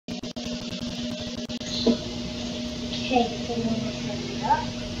Okay, so we're gonna set it up.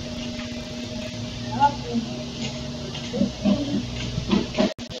 And this thing.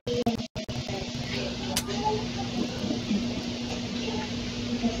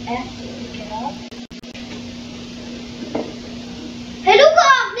 Press F to pick it up. Hey, look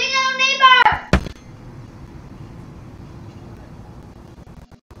up! Bring our neighbor!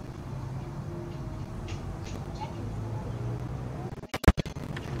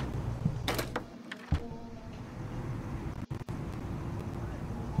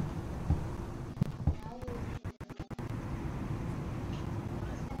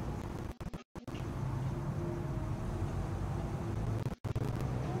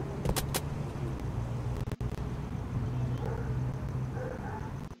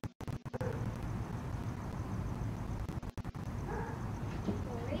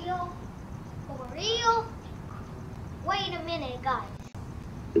 For real? Wait a minute, guys.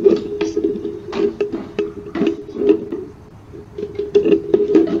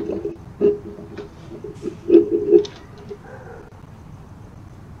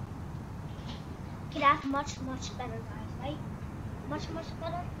 Okay, that's much better, guys, right? Much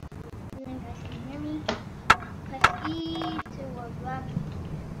better. And then guys can hear me. Press E to grab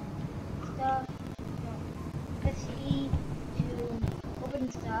stuff. No. Press E to open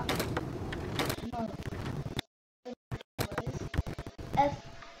stuff. No. F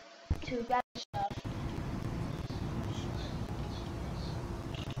to grab stuff.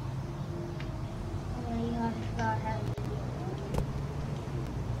 Oh my god, I forgot how to do it.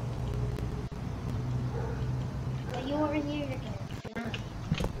 But you over here, you're gonna fly.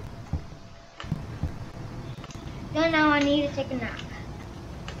 So now I need to take a nap.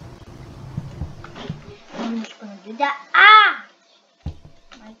 I'm just gonna do that. Ah!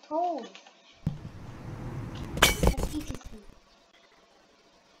 My toes. Let's eat this food.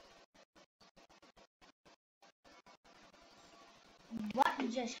 What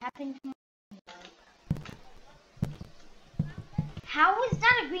just happened to my dog? How is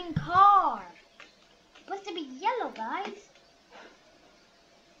that a green car? It's supposed to be yellow, guys.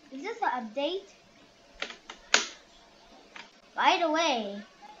 Is this an update? By the way,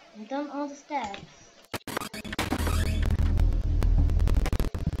 I've done all the steps.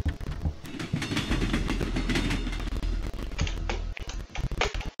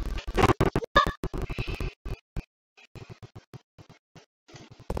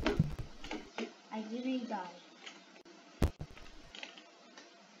 I literally died.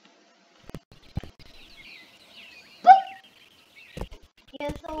 Boop!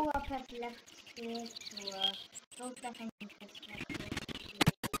 Yeah, so I'll press left click to go stuff and press left click.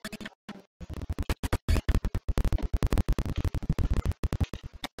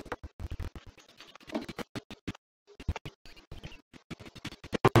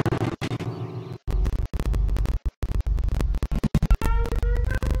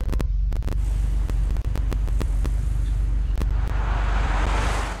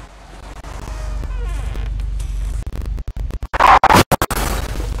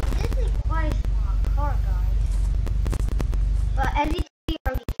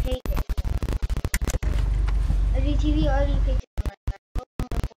 TV already picked it up.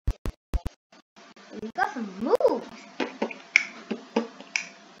 We got some moves.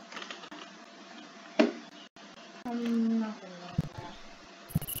 Nothing like that.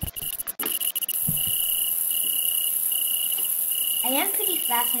 I am pretty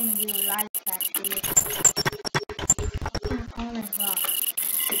fast in real life, actually. Oh my god.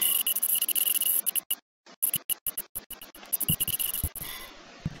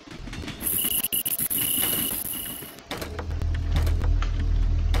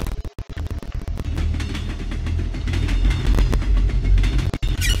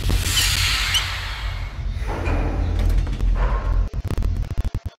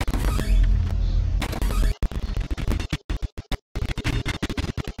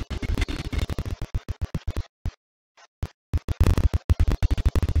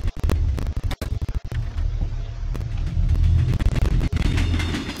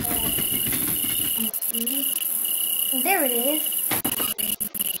 There it is.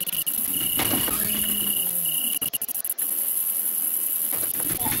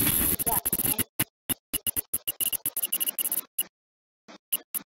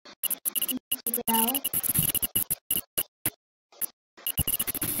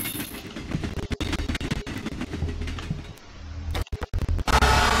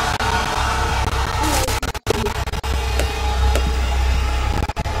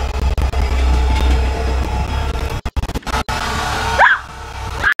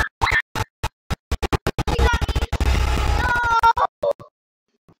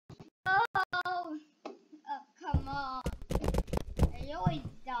 Come on. they always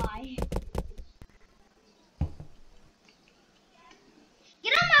die.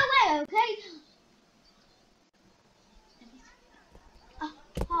 Get out of my way, okay?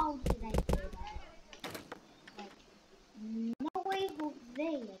 How did I do that? Like, no way Jose I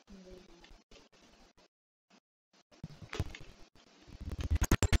can do that.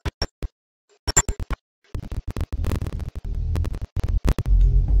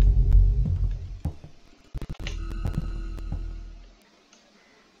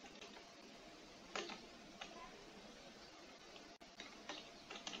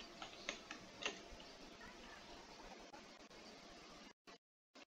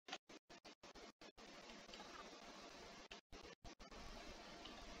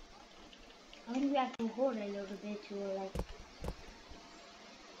 I think we have to hold a little bit to like.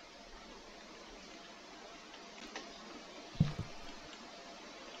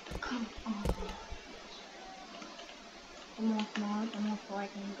 Come on. The more small, the more far I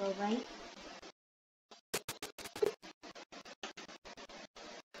can go, right?